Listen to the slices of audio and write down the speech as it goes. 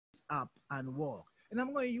up and walk. And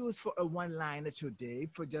I'm going to use for a one-liner today,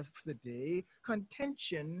 for just for the day,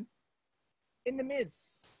 contention in the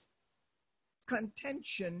midst.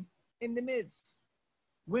 Contention in the midst.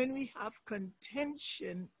 When we have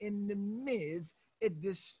contention in the midst, it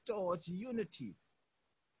distorts unity.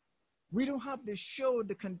 We don't have to show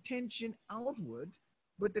the contention outward,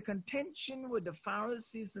 but the contention with the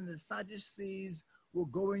Pharisees and the Sadducees were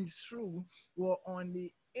going through were on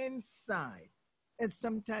the inside. And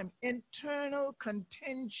sometimes internal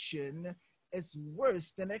contention is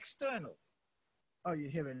worse than external. Are you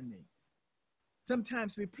hearing me?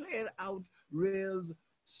 Sometimes we play it out real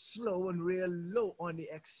slow and real low on the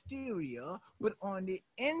exterior, but on the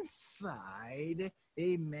inside,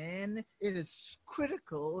 amen, it is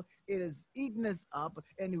critical, it is eating us up,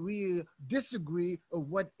 and we disagree of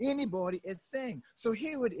what anybody is saying. So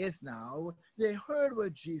here it is now. They heard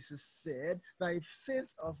what Jesus said, thy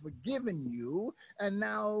sins are forgiven you, and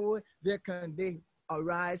now they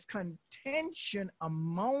arise contention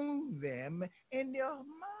among them in their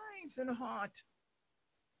minds and heart.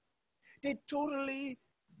 They totally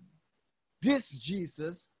diss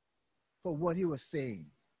Jesus for what he was saying.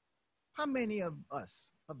 How many of us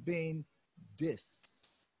have been dissed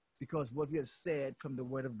because what we have said from the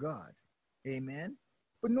word of God? Amen.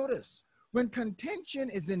 But notice, when contention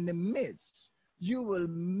is in the midst, you will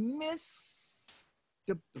miss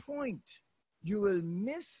the point. You will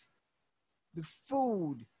miss the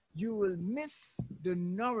food. You will miss the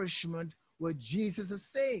nourishment what Jesus is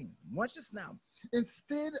saying. Watch this now.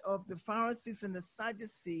 Instead of the Pharisees and the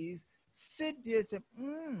Sadducees sit there and say,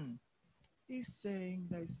 he's saying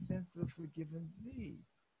thy sins are forgiven thee.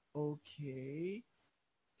 Okay,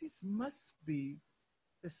 this must be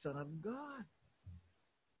the Son of God.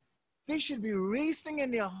 They should be reasoning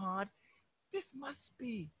in their heart, this must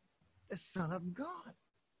be the Son of God.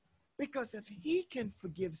 Because if he can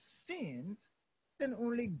forgive sins, then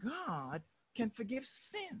only God can forgive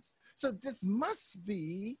sins. So this must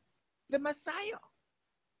be the Messiah.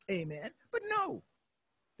 Amen. But no,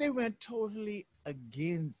 they went totally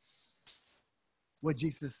against what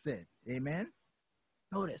Jesus said. Amen.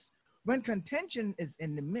 Notice, when contention is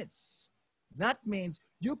in the midst, that means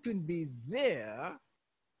you can be there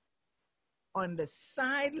on the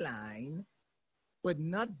sideline, but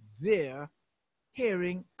not there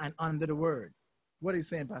hearing and under the word. What are you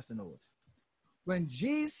saying, Pastor Knowles? When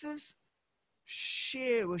Jesus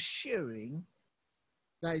was sharing,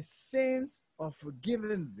 thy sins are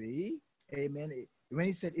forgiven thee, amen. When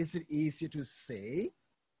he said, is it easier to say?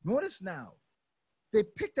 Notice now, they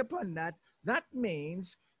picked up on that. That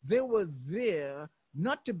means they were there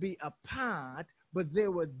not to be apart, but they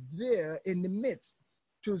were there in the midst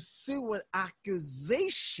to see what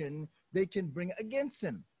accusation they can bring against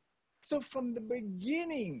him. So from the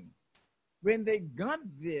beginning, when they got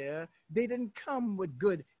there, they didn't come with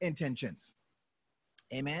good intentions.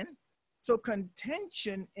 Amen. So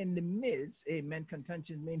contention in the midst, amen,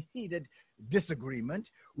 contention means heated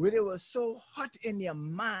disagreement, where they were so hot in their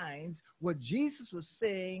minds what Jesus was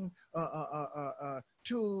saying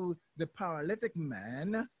to the paralytic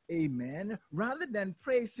man, amen, rather than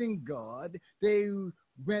praising God, they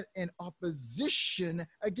went in opposition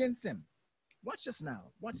against him. Watch this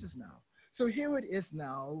now, watch this now. So here it is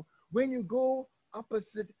now, when you go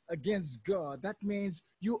opposite against God, that means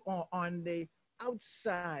you are on the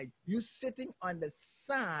outside. You're sitting on the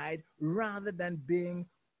side rather than being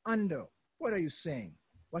under. What are you saying?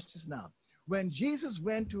 Watch this now. When Jesus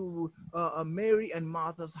went to Mary and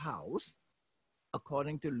Martha's house,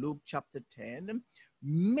 according to Luke chapter 10,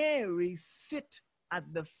 Mary sit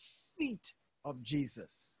at the feet of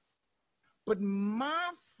Jesus. But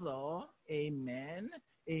Martha, amen,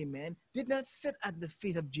 amen, did not sit at the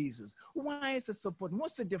feet of Jesus. Why is it so important?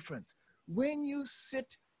 What's the difference? When you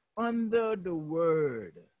sit under the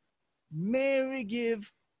word, Mary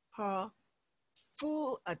gave her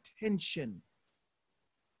full attention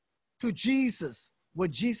to Jesus,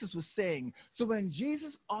 what Jesus was saying. So when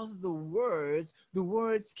Jesus uttered the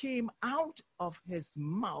words came out of his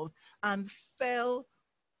mouth and fell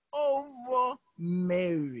over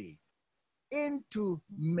Mary, into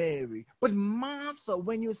Mary. But Martha,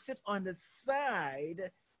 when you sit on the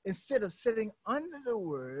side, instead of sitting under the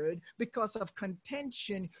word, because of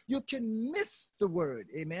contention, you can miss the word.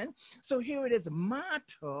 Amen. So here it is.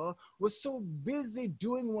 Martha was so busy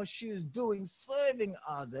doing what she was doing, serving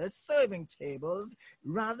others, serving tables,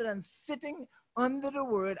 rather than sitting under the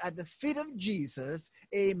word at the feet of Jesus,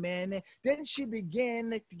 amen, then she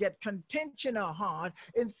began to get contention in her heart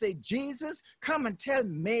and say, Jesus, come and tell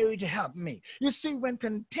Mary to help me. You see, when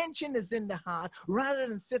contention is in the heart, rather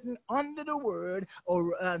than sitting under the word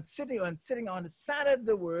or sitting on the side of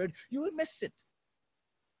the word, you will miss it.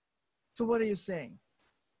 So what are you saying?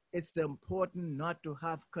 It's important not to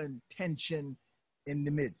have contention in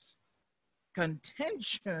the midst.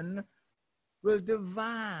 Contention will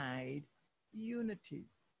divide unity.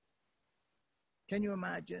 Can you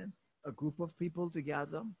imagine a group of people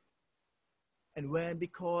together, and when,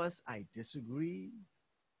 because I disagree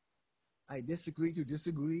to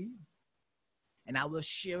disagree, and I will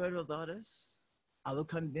share it with others, I will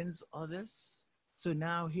convince others. So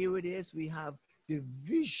now here it is, we have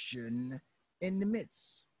division in the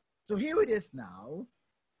midst. So here it is now,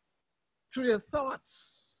 through your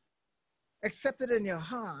thoughts, accepted in your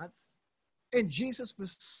hearts, and Jesus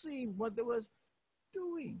perceived what they was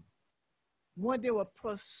doing, what they were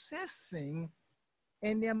processing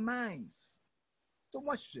in their minds. So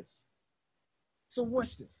watch this.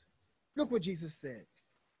 Look what Jesus said.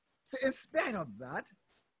 So in spite of that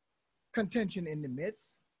contention in the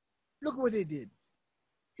midst, look what he did.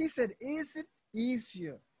 He said, is it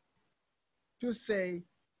easier to say,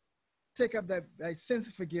 take up thy sins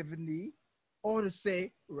forgiven thee, or to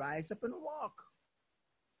say, rise up and walk?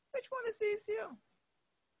 Which one is easier?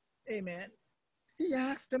 Amen. He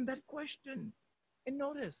asked them that question. And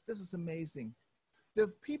notice, this is amazing. The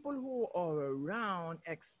people who are around,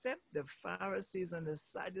 except the Pharisees and the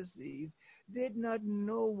Sadducees, did not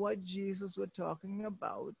know what Jesus was talking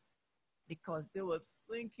about because they were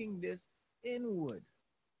thinking this inward.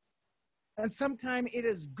 And sometimes it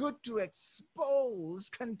is good to expose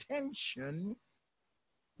contention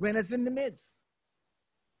when it's in the midst.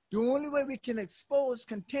 The only way we can expose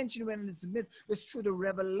contention when it's in the midst is through the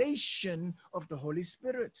revelation of the Holy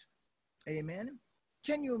Spirit. Amen.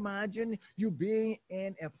 Can you imagine you being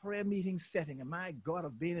in a prayer meeting setting? And my God,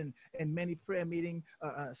 I've been in many prayer meeting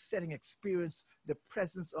setting, experience the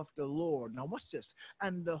presence of the Lord. Now watch this.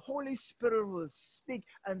 And the Holy Spirit will speak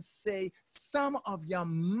and say, some of your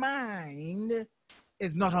mind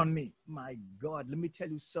is not on me. My God, let me tell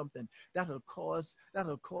you something. That'll cause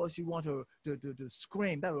you want to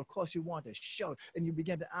scream. That'll cause you want to shout. And you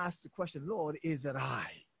begin to ask the question, Lord, is it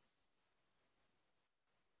I?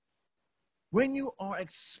 When you are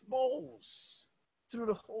exposed through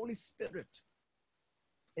the Holy Spirit,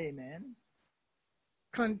 amen,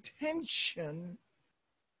 contention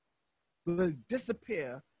will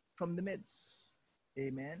disappear from the midst.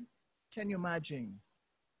 Amen. Can you imagine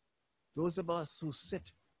those of us who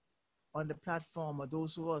sit on the platform, or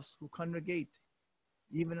those of us who congregate,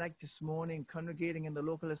 even like this morning, congregating in the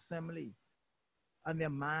local assembly, and their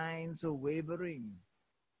minds are wavering.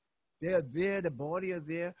 They are there, the body are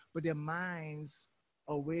there, but their minds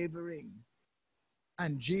are wavering.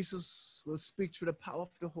 And Jesus will speak through the power of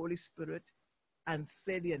the Holy Spirit and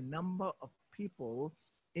say the number of people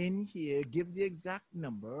in here, give the exact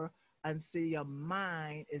number, and say your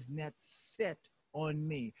mind is not set on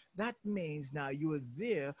me. That means now you are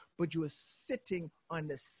there, but you are sitting on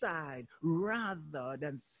the side rather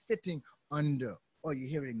than sitting under. Are you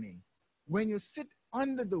hearing me? When you sit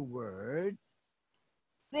under the word,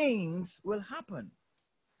 things will happen.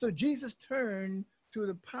 So Jesus turned to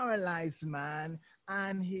the paralyzed man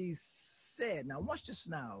and he said, now watch this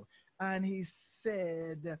now. And he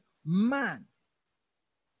said, man,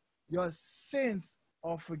 your sins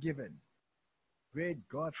are forgiven. Great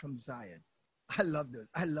God from Zion. I love this.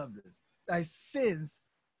 I love this. Thy sins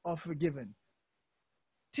are forgiven.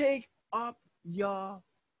 Take up your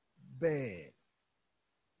bed.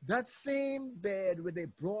 That same bed where they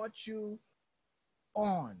brought you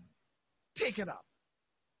on. Take it up.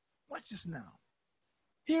 Watch this now.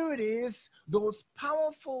 Here it is, those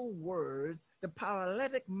powerful words. The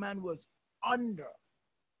paralytic man was under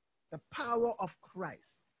the power of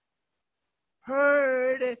Christ.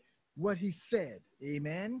 Heard what he said.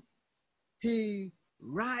 Amen. He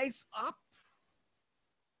rise up.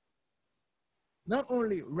 Not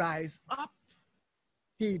only rise up,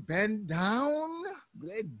 he bent down.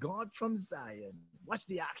 Great God from Zion. Watch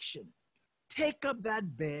the action. Take up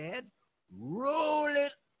that bed, roll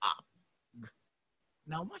it up.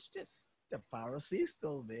 Now watch this. The Pharisees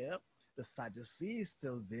still there. The Sadducees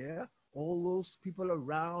still there. All those people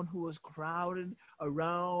around who was crowded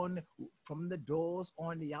around from the doors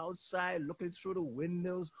on the outside, looking through the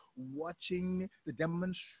windows, watching the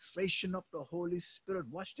demonstration of the Holy Spirit.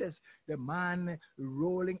 Watch this. The man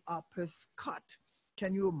rolling up his cut.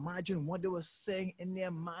 Can you imagine what they were saying in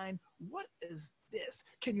their mind? What is this?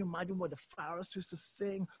 Can you imagine what the Pharisees are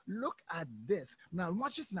saying? Look at this. Now,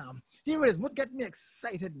 watch this now. Here it is. What got me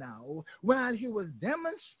excited now? While he was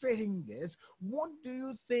demonstrating this, what do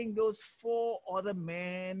you think those four other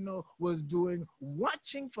men was doing?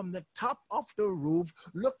 Watching from the top of the roof,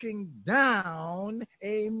 looking down,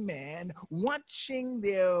 amen, watching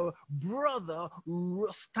their brother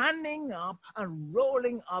standing up and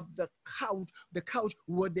rolling up the couch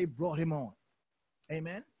where they brought him on.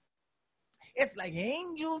 Amen. It's like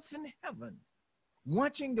angels in heaven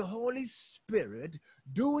watching the Holy Spirit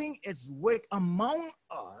doing its work among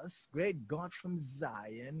us, great God from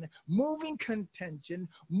Zion, moving contention,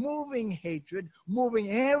 moving hatred,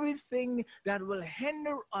 moving everything that will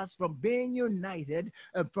hinder us from being united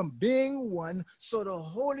and from being one, so the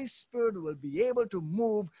Holy Spirit will be able to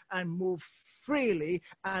move and move freely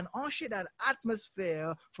and usher that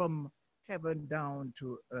atmosphere from heaven down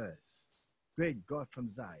to earth. Great God from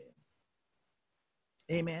Zion.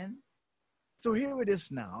 Amen. So here it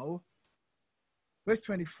is now, verse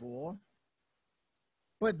 24.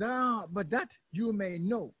 But that you may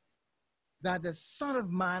know that the Son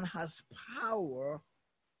of Man has power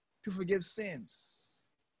to forgive sins.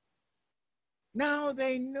 Now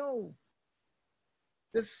they know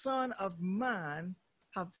the Son of Man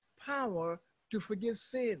have power to forgive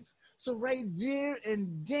sins. So right there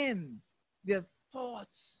and then, their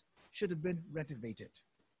thoughts should have been renovated.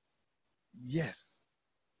 Yes.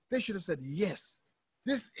 They should have said, yes,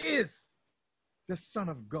 this is the Son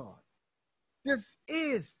of God. This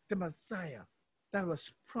is the Messiah that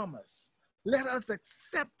was promised. Let us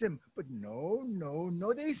accept him. But no,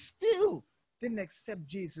 they still didn't accept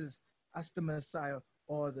Jesus as the Messiah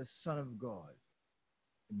or the Son of God.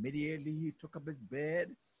 Immediately he took up his bed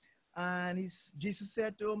and Jesus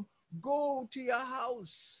said to him, go to your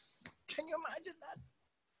house. Can you imagine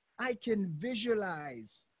that? I can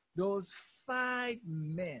visualize those 5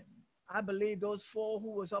 men. I believe those 4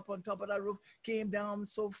 who was up on top of that roof came down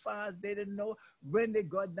so fast they didn't know. When they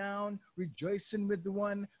got down, rejoicing with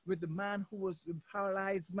the man who was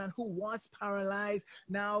paralyzed, man who was paralyzed.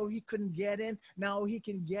 Now he couldn't get in. Now he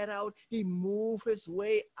can get out. He moved his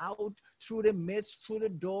way out through the midst, through the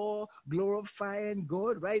door, glorifying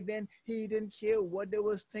God. Right then, he didn't care what they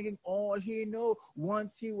was thinking. All he knew,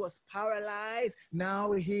 once he was paralyzed,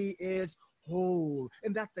 now he is whole.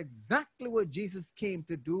 And that's exactly what Jesus came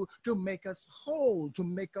to do, to make us whole, to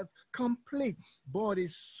make us complete, body,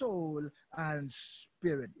 soul, and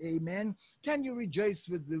spirit. Amen. Can you rejoice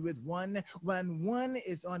with one when one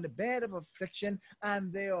is on the bed of affliction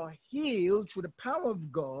and they are healed through the power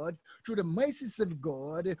of God, through the mercies of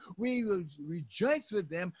God? We will rejoice with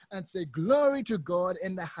them and say glory to God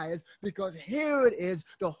in the highest, because here it is,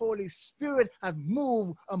 the Holy Spirit has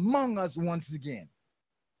moved among us once again.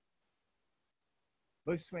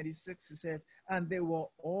 Verse 26, it says, and they were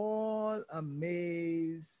all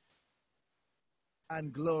amazed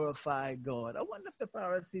and glorified God. I wonder if the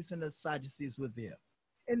Pharisees and the Sadducees were there.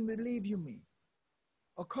 And believe you me,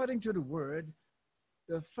 according to the word,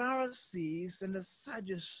 the Pharisees and the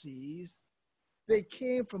Sadducees, they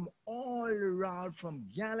came from all around, from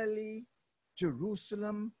Galilee,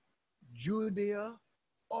 Jerusalem, Judea,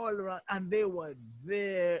 all around, and they were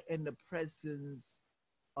there in the presence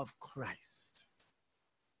of Christ.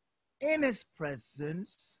 In his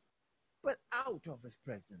presence, but out of his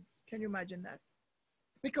presence. Can you imagine that?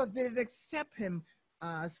 Because they didn't accept him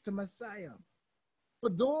as the Messiah.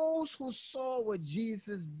 But those who saw what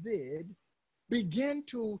Jesus did began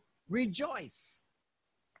to rejoice.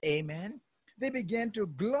 Amen. They began to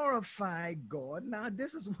glorify God. Now,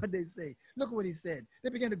 this is what they say. Look what he said.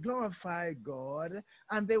 They began to glorify God,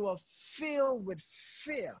 and they were filled with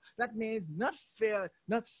fear. That means not fear,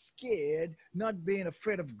 not scared, not being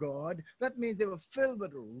afraid of God. That means they were filled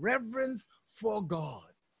with reverence for God.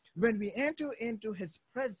 When we enter into his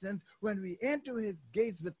presence, when we enter his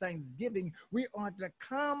gates with thanksgiving, we ought to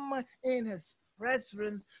come in his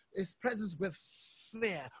presence with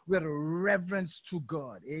fear, with reverence to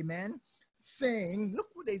God. Amen. Saying, look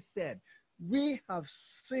what they said, we have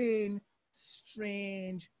seen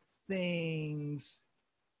strange things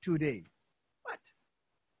today. What?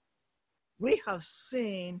 We have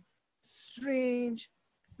seen strange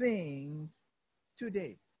things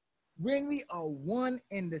today. When we are one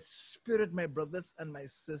in the spirit, my brothers and my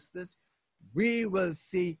sisters, we will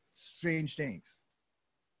see strange things.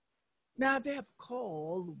 Now they have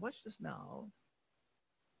called, watch this now,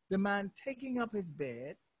 the man taking up his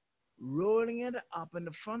bed, rolling it up in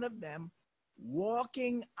the front of them,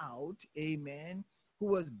 walking out, amen, who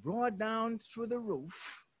was brought down through the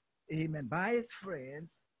roof, amen, by his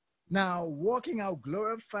friends. Now, walking out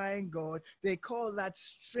glorifying God, they call that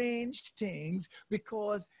strange things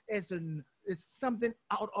because it's something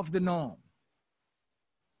out of the norm.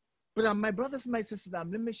 But my brothers, my sisters, let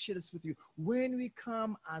me share this with you. When we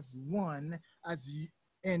come as one,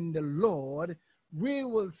 in the Lord, we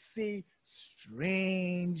will see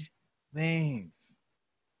strange things.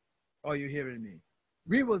 Are you hearing me?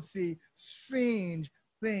 We will see strange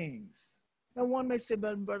things. Now, one may say,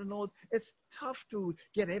 Brother Knowles, it's tough to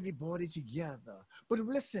get everybody together. But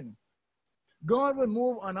listen, God will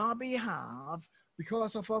move on our behalf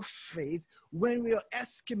because of our faith when we are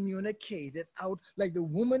excommunicated out, like the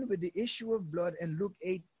woman with the issue of blood in Luke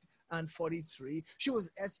 8:43. She was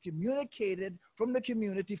excommunicated from the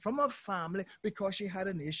community, from her family, because she had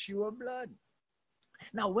an issue of blood.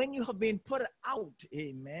 Now, when you have been put out,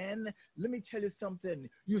 amen, let me tell you something,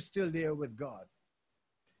 you're still there with God.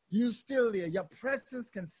 You're still there. Your presence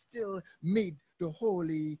can still meet the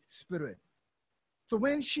Holy Spirit. So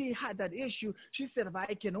when she had that issue, she said, if I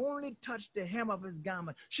can only touch the hem of his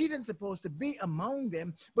garment. She didn't supposed to be among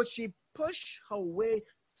them, but she pushed her way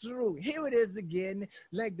through. Here it is again,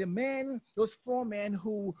 like the men, those 4 men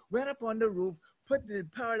who went up on the roof, put the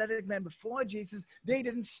paralytic man before Jesus. They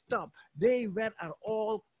didn't stop. They went at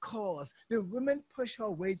all costs. The women pushed her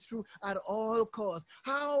way through at all costs.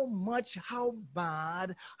 How much, how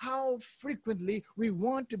bad, how frequently we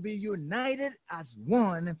want to be united as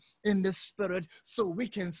one in the Spirit so we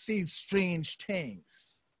can see strange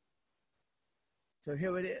things. So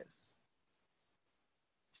here it is.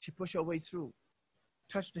 She pushed her way through,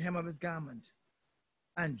 touched the hem of his garment,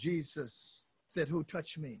 and Jesus said, who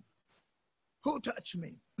touched me? Who touched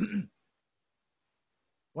me?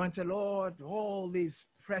 One said, Lord, all these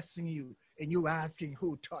pressing you, and you asking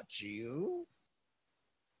who touched you?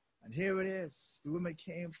 And here it is. The woman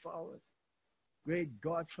came forward. Great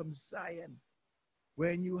God from Zion.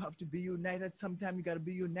 When you have to be united, sometimes you got to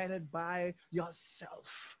be united by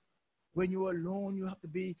yourself. When you're alone, you have to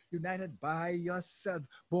be united by yourself,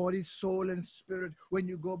 body, soul, and spirit. When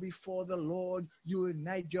you go before the Lord, you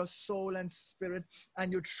unite your soul and spirit,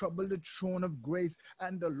 and you trouble the throne of grace,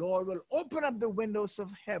 and the Lord will open up the windows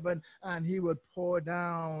of heaven, and he will pour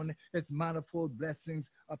down his manifold blessings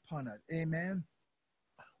upon us. Amen.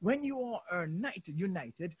 When you are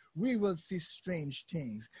united, we will see strange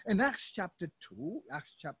things. In Acts chapter 2,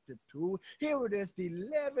 here it is, the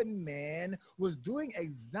 11 men was doing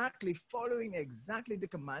exactly, following exactly the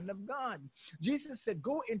command of God. Jesus said,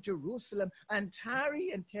 go into Jerusalem and tarry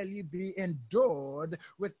until you be endured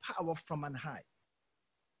with power from on high.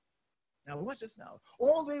 Now watch this now.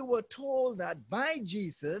 All they were told that by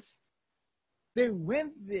Jesus, they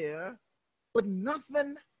went there, but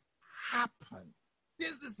nothing happened.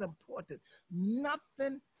 This is important.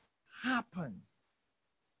 Nothing happened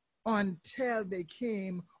until they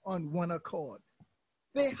came on one accord.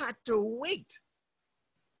 They had to wait.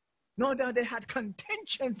 No doubt they had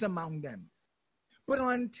contentions among them. But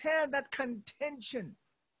until that contention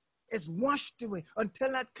is washed away,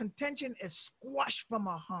 until that contention is squashed from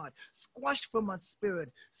our heart, squashed from our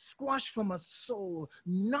spirit, squashed from our soul,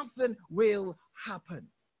 nothing will happen.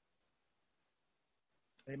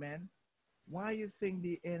 Amen. Why you think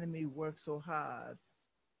the enemy works so hard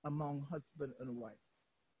among husband and wife?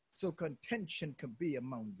 So contention can be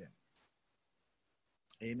among them.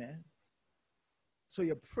 Amen. So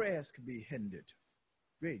your prayers can be hindered.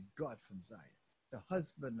 Great God from Zion. The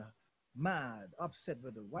husband mad, upset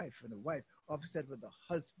with the wife, and the wife upset with the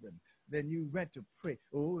husband. Then you went to pray.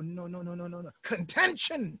 Oh, no.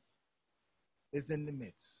 Contention is in the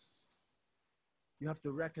midst. You have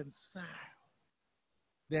to reconcile.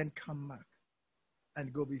 Then come back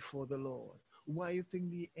and go before the Lord. Why you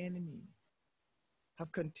think the enemy have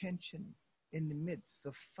contention in the midst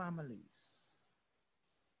of families?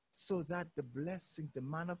 So that the blessing, the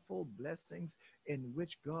manifold blessings in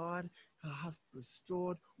which God has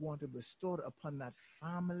bestowed, want to bestow upon that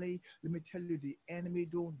family. Let me tell you, the enemy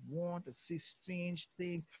don't want to see strange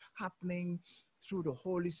things happening through the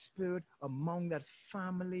Holy Spirit among that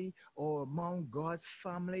family or among God's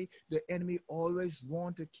family. The enemy always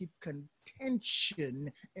want to keep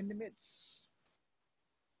contention in the midst.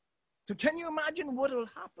 So can you imagine what will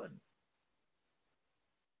happen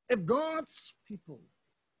if God's people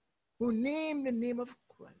who name the name of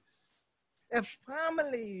Christ, if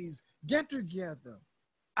families get together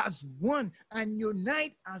as one and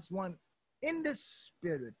unite as one in the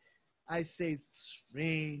Spirit, I say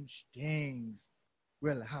strange things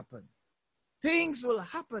will happen. Things will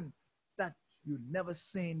happen that you've never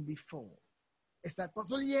seen before. Is that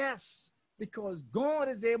possible? Yes, because God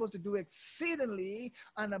is able to do exceedingly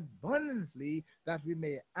and abundantly that we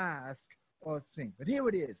may ask or think. But here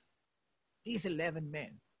it is. These 11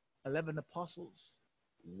 men, 11 apostles,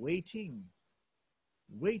 waiting,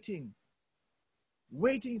 waiting,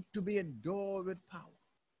 waiting to be endued with power.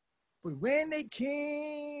 But when they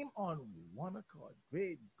came on one accord,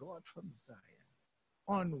 great God from Zion,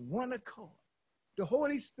 on one accord, the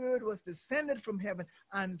Holy Spirit was descended from heaven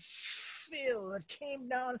and filled, it came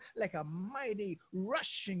down like a mighty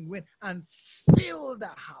rushing wind and filled the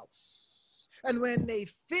house. And when they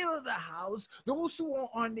filled the house, those who were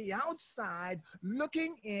on the outside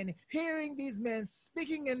looking in, hearing these men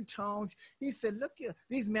speaking in tongues, he said, look here,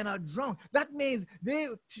 these men are drunk. That means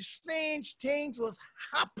strange things was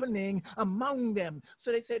happening among them.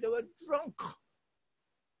 So they said they were drunk.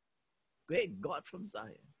 Great God from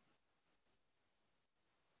Zion.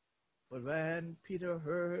 But when Peter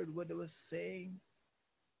heard what they were saying,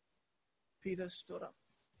 Peter stood up.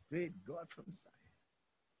 Great God from Zion.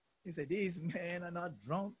 He said, these men are not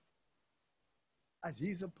drunk as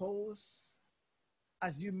you suppose,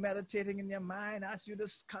 as you meditating in your mind, as you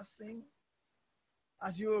discussing,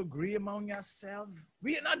 as you agree among yourselves.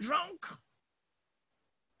 We are not drunk.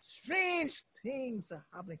 Strange things are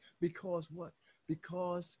happening because what?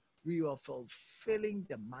 Because we are fulfilling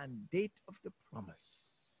the mandate of the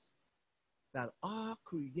promise. That our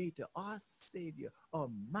Creator, our Savior, our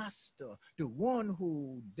Master, the one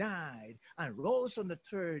who died and rose on the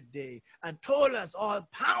third day and told us all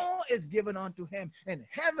power is given unto him in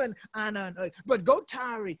heaven and on earth. But go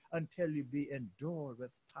tarry until you be endured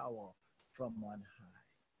with power from on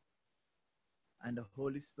high. And the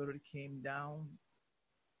Holy Spirit came down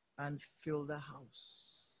and filled the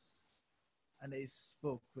house. And they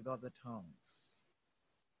spoke with other tongues.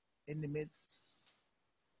 In the midst,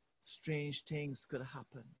 strange things could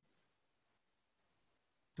happen.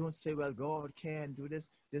 Don't say, well, God can't do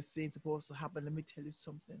this. This ain't supposed to happen. Let me tell you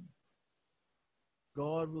something.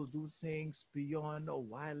 God will do things beyond our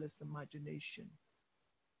wildest imagination.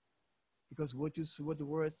 Because what the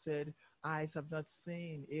word said, eyes have not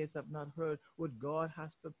seen, ears have not heard, what God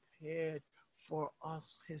has prepared for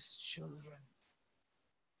us, his children.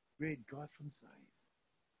 Great God from Zion.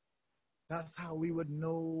 That's how we would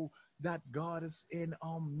know that God is in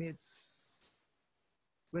our midst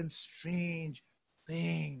when strange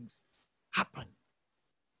things happen.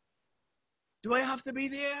 Do I have to be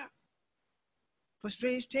there for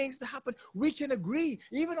strange things to happen? We can agree,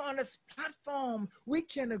 even on this platform, we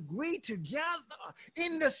can agree together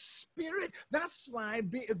in the spirit. That's why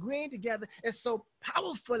agreeing together is so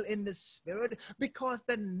powerful in the spirit, because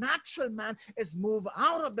the natural man is moved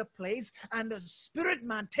out of the place and the spirit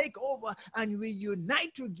man take over, and we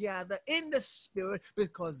unite together in the spirit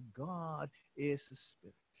because God is the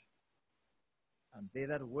spirit. And they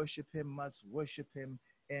that worship him must worship him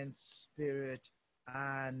in spirit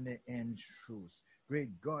and in truth.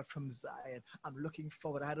 Great God from Zion, I'm looking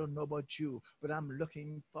forward. I don't know about you, but I'm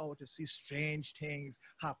looking forward to see strange things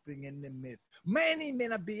happening in the midst. Many may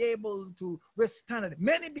not be able to withstand it.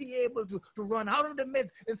 Many be able to run out of the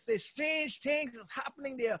midst and say strange things is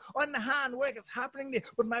happening there. On the handwork is happening there.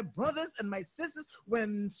 But my brothers and my sisters,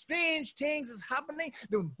 when strange things is happening,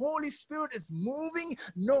 the Holy Spirit is moving.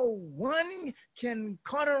 No one can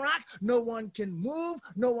counteract. No one can move.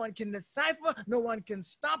 No one can decipher. No one can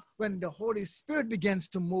stop when the Holy Spirit begins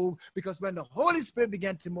to move, because when the Holy Spirit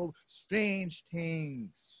begins to move, strange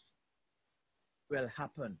things will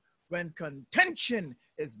happen when contention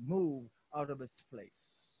is moved out of its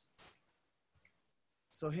place.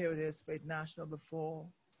 So here it is, Faith National, before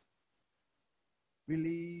we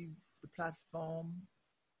leave the platform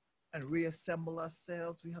and reassemble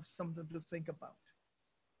ourselves, we have something to think about.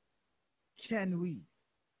 Can we,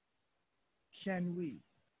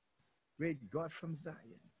 great God from Zion,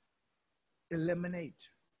 eliminate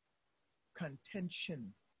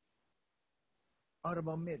contention out of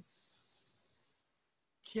our midst?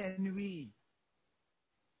 Can we?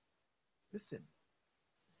 Listen,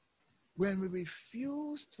 when we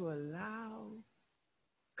refuse to allow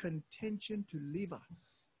contention to leave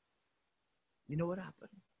us, you know what happened?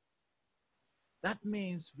 That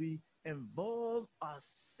means we involve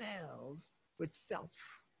ourselves with self.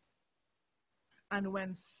 And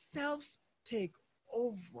when self take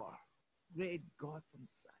over, great God from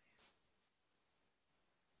Zion,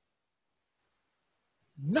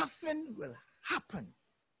 nothing will happen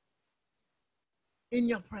in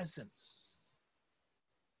your presence,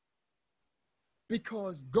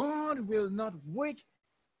 because God will not work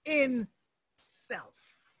in self.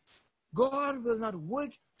 God will not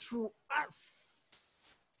work through us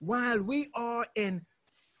while we are in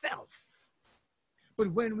self.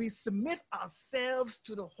 But when we submit ourselves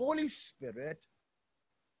to the Holy Spirit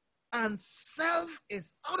and self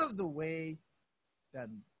is out of the way,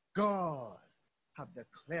 then God have the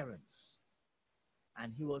clearance,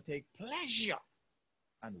 and he will take pleasure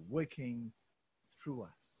in working through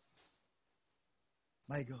us.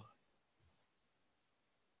 My God.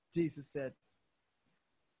 Jesus said,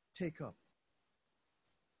 take up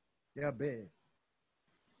your bed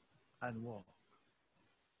and walk.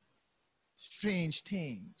 Strange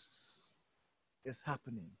things is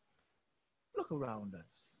happening. Look around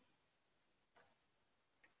us.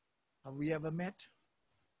 Have we ever met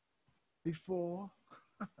before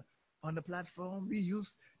on the platform? We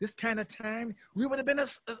used this kind of time. We would have been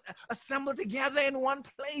assembled together in one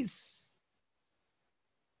place.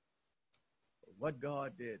 What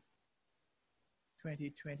God did,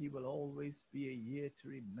 2020 will always be a year to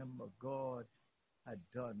remember God had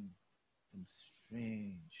done some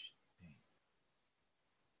strange things.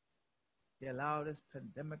 He allowed this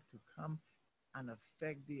pandemic to come and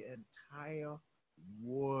affect the entire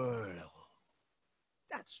world.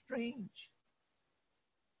 That's strange.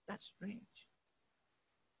 That's strange.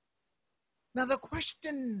 Now the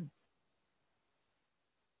question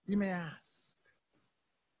we may ask,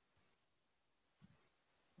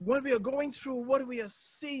 what we are going through, what we are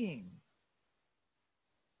seeing,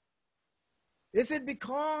 is it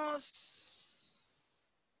because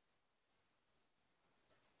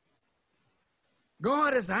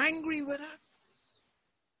God is angry with us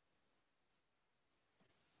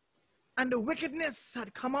and the wickedness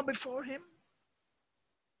had come up before him?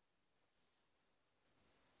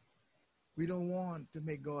 We don't want to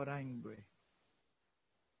make God angry,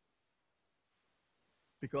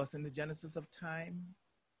 because in the Genesis of time,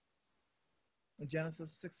 in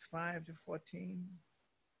Genesis 6:5-14,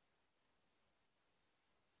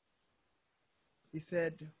 he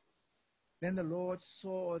said, then the Lord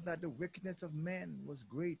saw that the wickedness of men was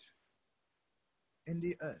great in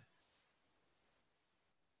the earth,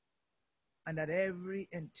 and that every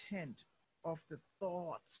intent of the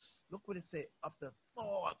thoughts, look what it said, of the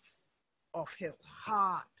thoughts of his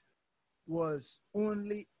heart was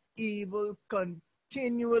only evil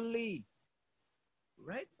continually.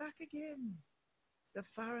 Right back again. The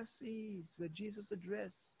Pharisees, where Jesus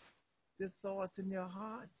addressed the thoughts in their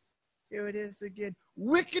hearts. Here it is again.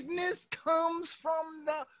 Wickedness comes from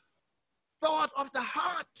the thought of the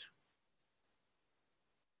heart.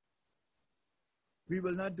 We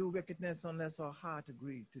will not do wickedness unless our heart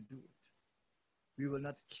agrees to do it. We will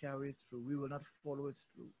not carry it through. We will not follow it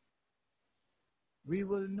through. We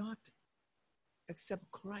will not accept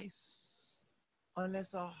Christ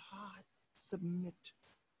unless our heart submit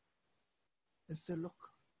and say, look,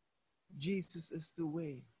 Jesus is the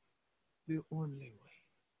way, the only way.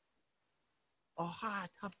 Our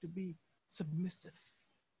heart have to be submissive.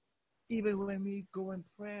 Even when we go in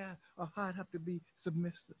prayer, our heart have to be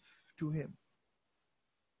submissive to him.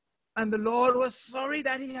 And the Lord was sorry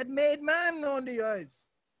that he had made man on the earth.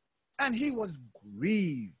 And he was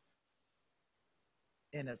grieved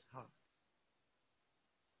in his heart.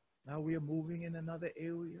 Now we are moving in another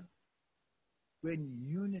area when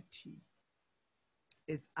unity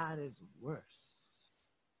is at its worst.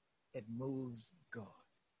 It moves God.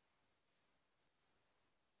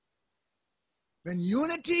 When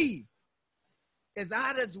unity is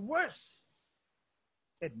at its worst,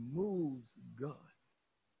 it moves God.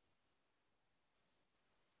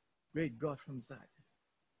 Great God from Zion.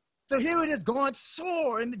 So here it is, God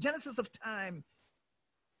saw in the Genesis of time,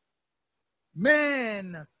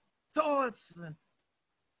 man thoughts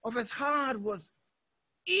of his heart was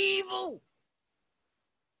evil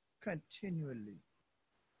continually.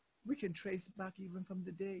 We can trace back even from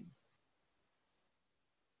the day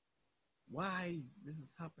why this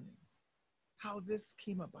is happening, how this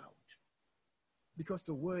came about, because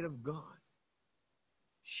the word of God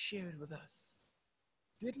shared with us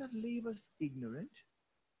did not leave us ignorant,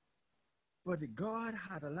 but God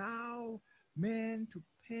had allowed men to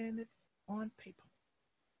pen it on paper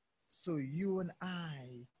so you and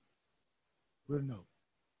I will know.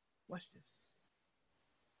 Watch this.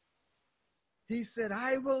 He said,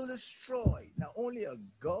 I will destroy. Now only a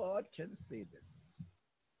God can say this.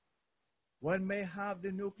 One may have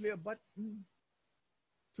the nuclear button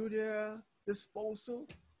to their disposal,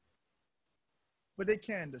 but they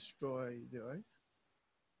can't destroy the earth.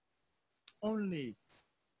 Only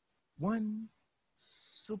one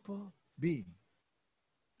super being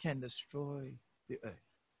can destroy the earth.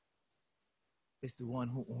 It's the one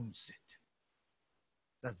who owns it.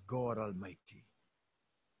 That's God Almighty.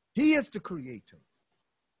 He is the creator.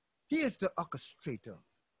 He is the orchestrator.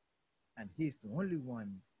 And he's the only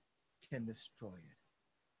one can destroy it.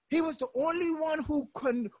 He was the only one who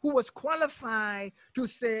was qualified to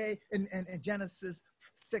say in Genesis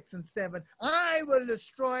 6 and 7, I will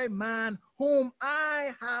destroy man whom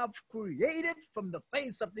I have created from the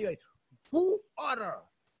face of the earth. Who other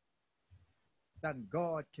than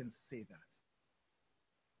God can say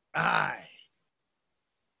that? I.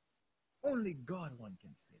 Only God one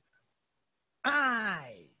can say that.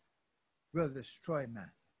 I will destroy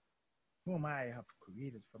man whom I have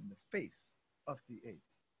created from the face of the earth.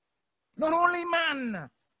 Not only man,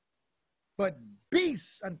 but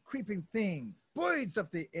beasts and creeping things, birds of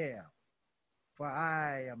the air. For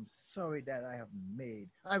I am sorry that I have made.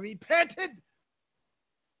 I repented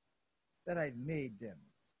that I made them.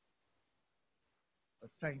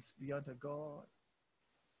 But thanks be unto God.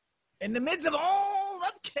 In the midst of all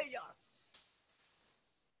that chaos,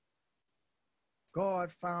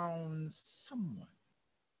 God found someone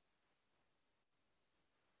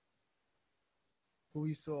who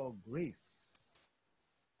he saw grace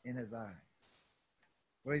in his eyes.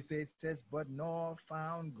 Where he says, but nor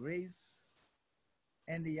found grace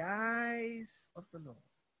in the eyes of the Lord.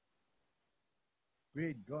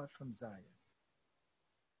 Great God from Zion.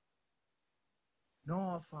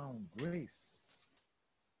 Nor found grace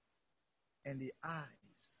in the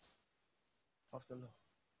eyes of the Lord.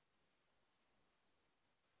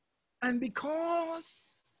 And because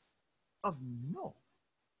of no,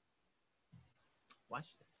 watch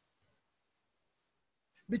this.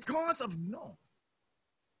 Because of no,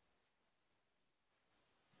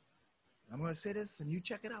 I'm going to say this and you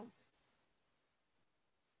check it out.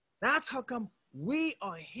 That's how come we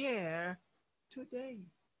are here today.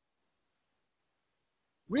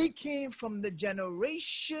 We came from the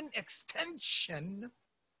generation extension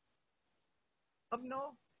of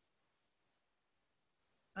Noah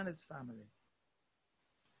and his family.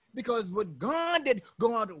 Because what God did,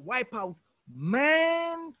 God wiped out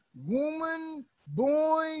man, woman,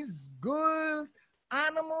 boys, girls,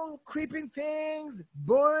 animals, creeping things,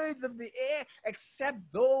 birds of the air, except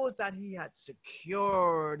those that he had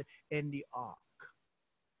secured in the ark.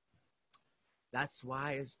 That's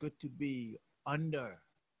why it's good to be under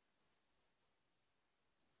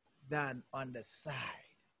than on the side.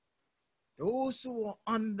 Those who were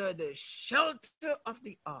under the shelter of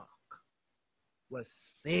the ark were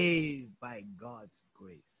saved by God's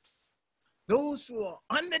grace. Those who are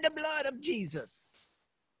under the blood of Jesus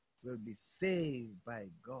will be saved by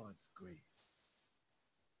God's grace.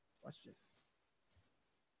 Watch this.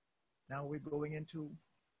 Now we're going into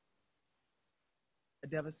a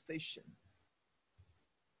devastation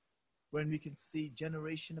when we can see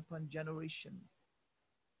generation upon generation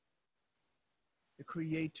the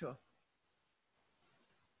Creator,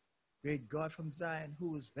 great God from Zion,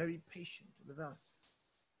 who is very patient with us.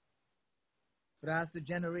 But as the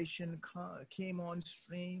generation came on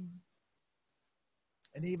stream,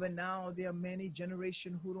 and even now there are many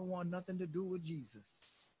generations who don't want nothing to do with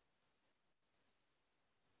Jesus.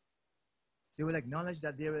 They will acknowledge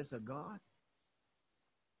that there is a God.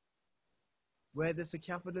 Whether it's a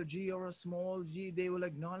capital G or a small g, they will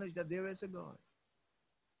acknowledge that there is a God.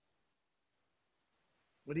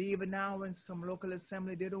 But even now in some local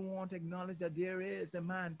assembly, they don't want to acknowledge that there is a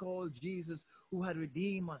man called Jesus who had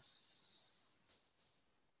redeemed us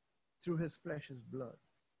through his precious blood.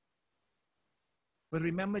 But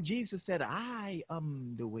remember, Jesus said, I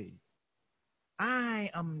am the way. I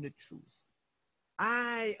am the truth.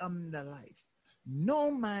 I am the life.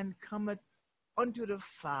 No man cometh unto the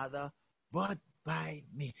Father but by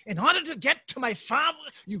me. In order to get to my Father,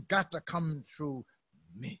 you got to come through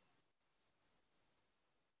me.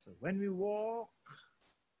 So when we walk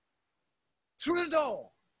through the door,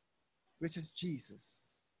 which is Jesus,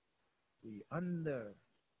 we under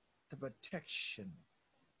the protection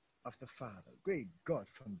of the Father, great God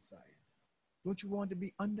from Zion. Don't you want to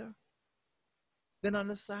be under? Then on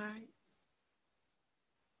the side?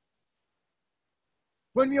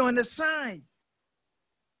 When we're on the side,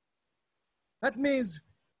 that means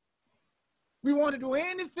we want to do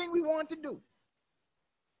anything we want to do.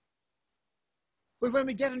 But when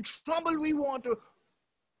we get in trouble, we want to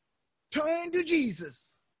turn to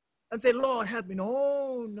Jesus and say, Lord, help me.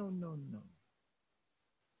 No, no, no, no.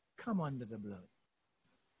 Come under the blood.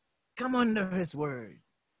 Come under his word.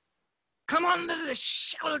 Come under the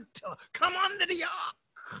shelter. Come under the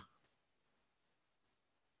ark.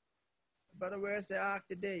 Brother, where's the ark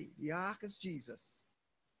today? The ark is Jesus.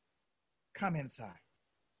 Come inside.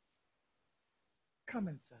 Come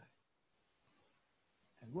inside.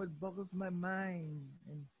 And what boggles my mind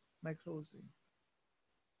in my closing,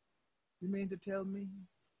 you mean to tell me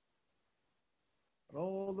that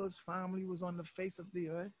all those family was on the face of the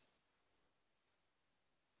earth?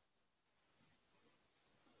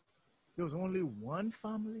 There was only one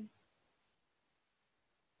family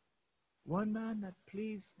One man that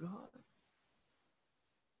pleased God.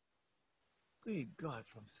 Great God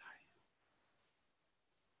from Zion.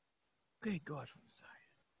 Great God from Zion.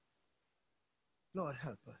 Lord,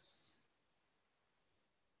 help us.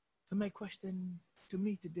 So my question to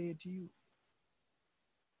me today, to you.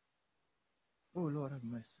 Oh, Lord, have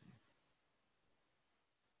mercy.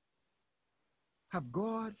 Have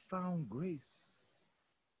God found grace?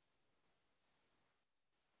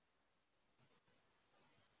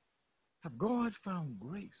 Have God found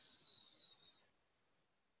grace?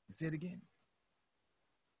 Say it again.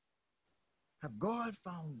 Have God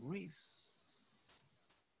found grace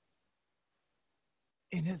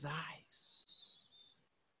in his eyes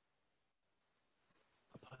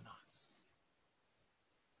upon us?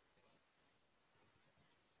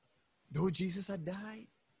 Though Jesus had died,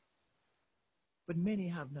 but many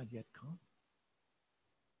have not yet come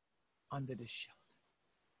under the shelter.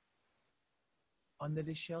 Under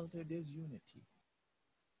the shelter, there's unity.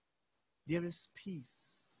 There is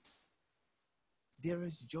peace. There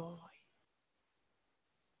is joy.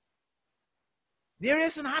 There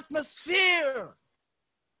is an atmosphere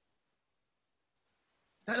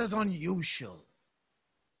that is unusual,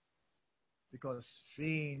 because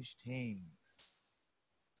strange things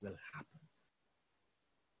will happen.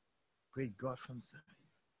 Great God from Zion.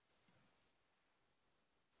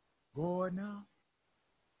 Go on now.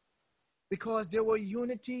 Because there was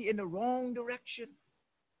unity in the wrong direction.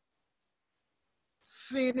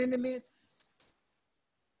 Sin in the midst.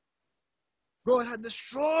 God had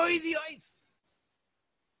destroyed the earth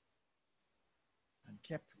and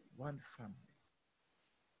kept one family.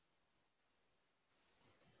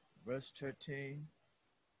 Verse 13,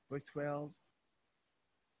 verse 12.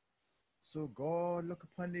 So God looked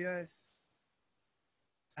upon the earth,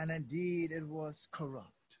 and indeed it was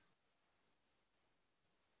corrupt.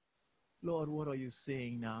 Lord, what are you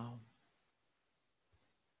saying now?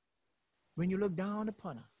 When you look down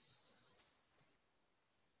upon us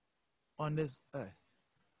on this earth,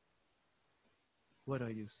 what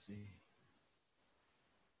are you saying?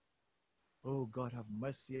 Oh, God, have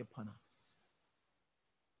mercy upon us.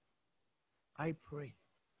 I pray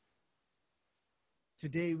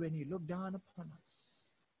today when you look down upon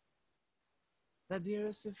us, that there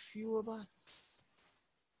is a few of us,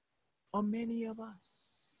 or many of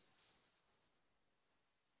us,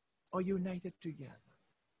 are united together.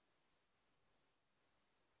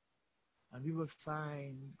 And we will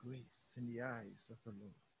find grace in the eyes of the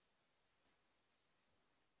Lord.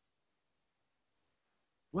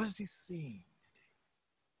 What is he saying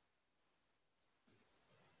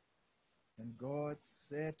today? And God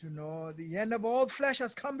said to Noah, the end of all flesh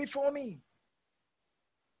has come before me,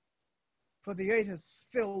 for the earth is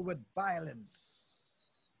filled with violence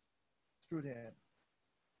through them.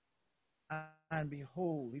 And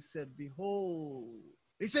behold, he said, behold.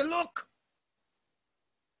 He said, look.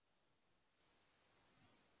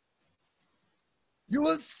 You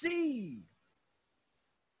will see.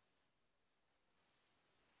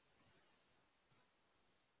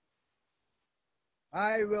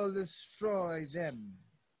 I will destroy them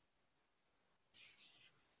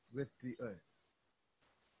with the earth.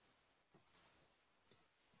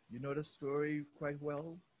 You know the story quite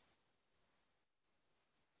well.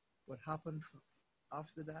 What happened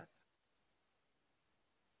after that?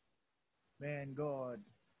 Man, God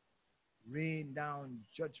rained down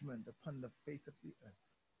judgment upon the face of the earth.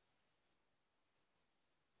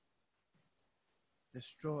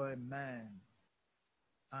 Destroy man,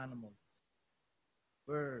 animals,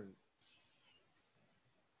 birds,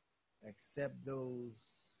 except those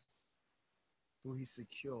who he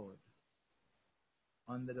secured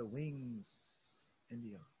under the wings in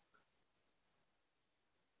the ark.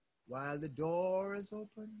 While the door is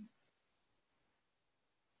open,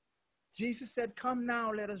 Jesus said, come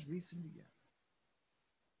now, let us reason together.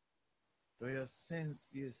 Though your sins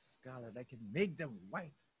be as scarlet, I can make them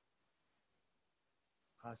white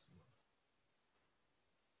as wool.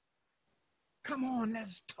 Come on,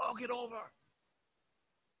 let's talk it over.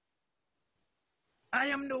 I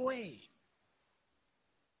am the way.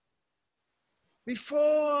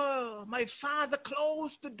 Before my Father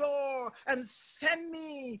closed the door and sent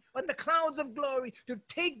me on the clouds of glory to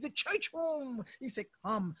take the church home, he said,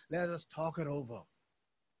 come, let us talk it over.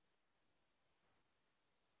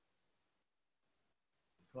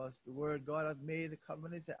 Because the word God hath made a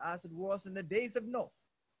covenant, said, as it was in the days of Noah,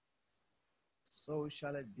 so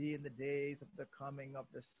shall it be in the days of the coming of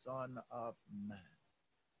the Son of Man.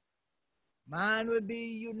 Man will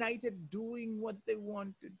be united doing what they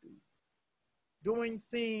want to do, doing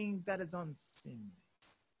things that is unseemly.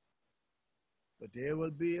 But there will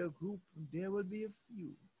be a group, there will be a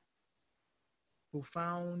few who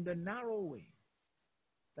found the narrow way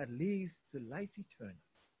that leads to life eternal.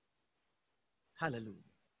 Hallelujah.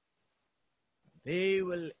 They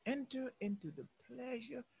will enter into the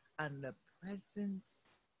pleasure and the presence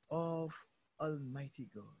of Almighty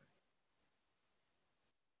God.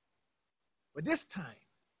 But this time,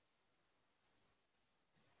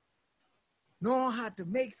 Noah had to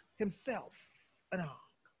make himself an ark.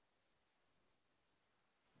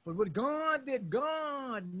 But what God did,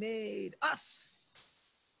 God made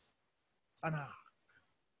us an ark.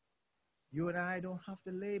 You and I don't have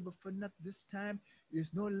to labor for nothing this time.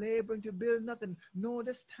 There's no laboring to build nothing. No,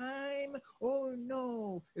 this time, oh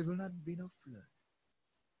no, it will not be no flood.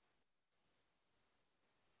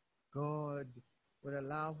 God would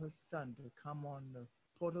allow his son to come on the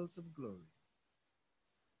portals of glory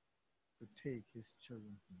to take his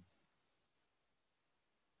children home.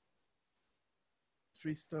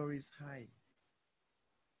 3 stories high,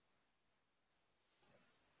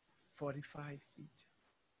 45 feet,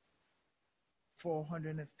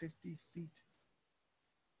 450 feet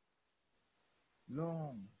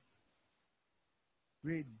long.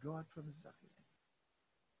 Great God from Zion.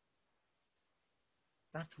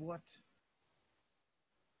 That's what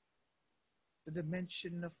the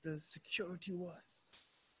dimension of the security was.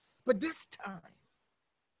 But this time,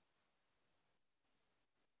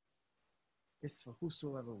 it's for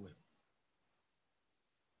whosoever will.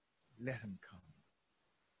 Let him come.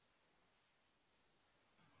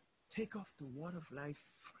 Take off the water of life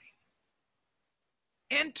free.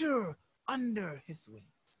 Enter under his wings.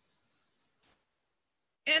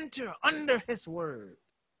 Enter under his word.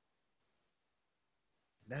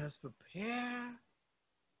 Let us prepare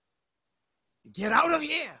to get out of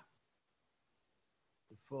here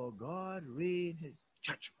before God rain his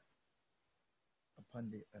judgment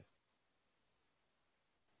upon the earth.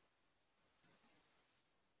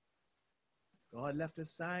 God left a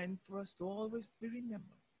sign for us to always be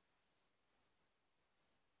remembered.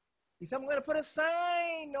 He said, I'm going to put a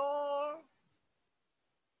sign, or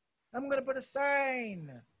I'm going to put a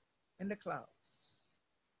sign in the clouds,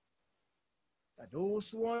 that those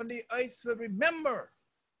who are on the earth will remember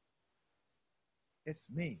it's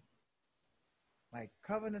me, my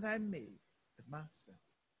covenant I made with myself.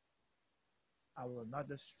 I will not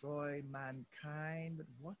destroy mankind with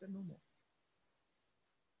water no more.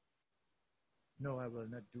 No, I will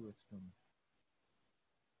not do it no more.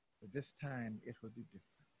 But this time it will be different.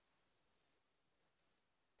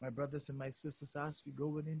 My brothers and my sisters, as we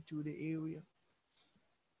going into the area,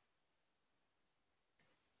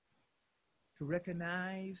 to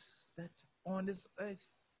recognize that on this earth,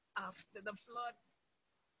 after the flood,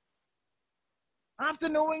 after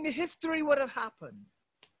knowing the history, what have happened,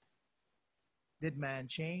 did man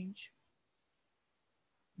change?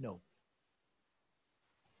 No.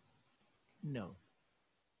 No.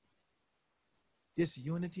 This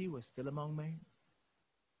unity was still among men.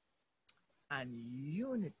 And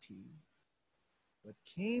unity, what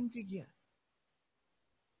came together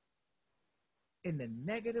in the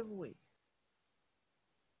negative way,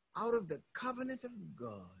 out of the covenant of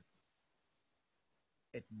God,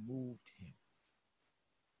 it moved him.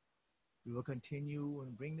 We will continue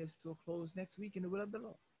and bring this to a close next week in the will of the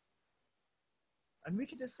Lord. And we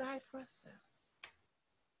can decide for ourselves.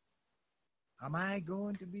 Am I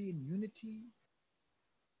going to be in unity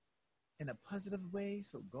in a positive way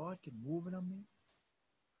so God can move in our midst?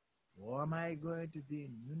 Or am I going to be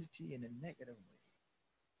in unity in a negative way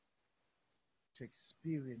to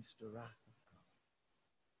experience the wrath of God?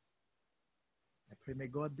 I pray may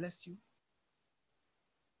God bless you.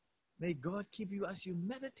 May God keep you as you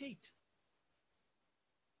meditate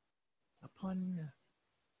upon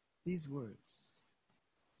these words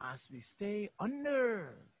as we stay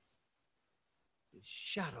under the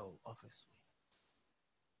shadow of his wings.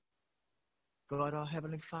 God, our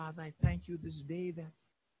Heavenly Father, I thank you this day that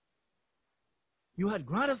you had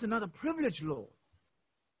granted us another privilege, Lord,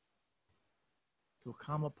 to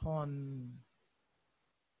come upon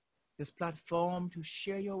this platform to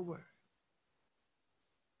share your word.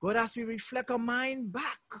 God, as we reflect our mind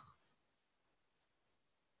back on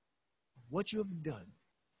what you have done,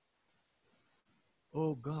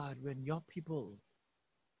 oh God, when your people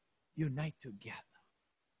unite together,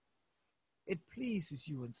 it pleases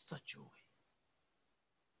you in such a way.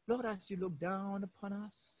 Lord, as you look down upon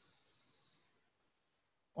us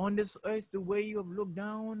on this earth the way you have looked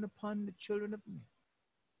down upon the children of men,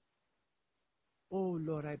 oh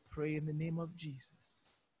Lord, I pray in the name of Jesus,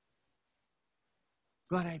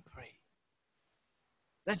 God, I pray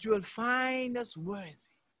that you will find us worthy,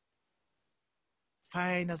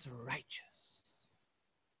 find us righteous,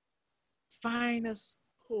 find us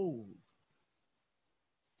whole,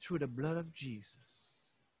 through the blood of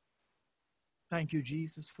Jesus. Thank you,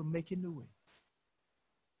 Jesus, for making the way.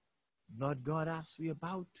 Lord God, as we are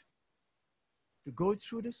about to go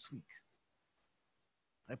through this week,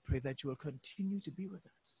 I pray that you will continue to be with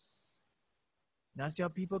us. And as your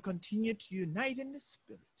people continue to unite in the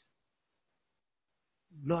Spirit,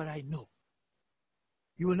 Lord, I know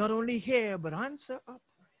you will not only hear but answer our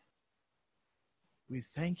prayer. We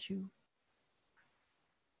thank you,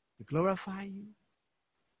 we glorify you,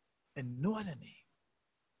 in no other name,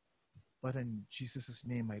 but in Jesus'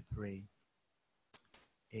 name I pray.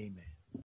 Amen.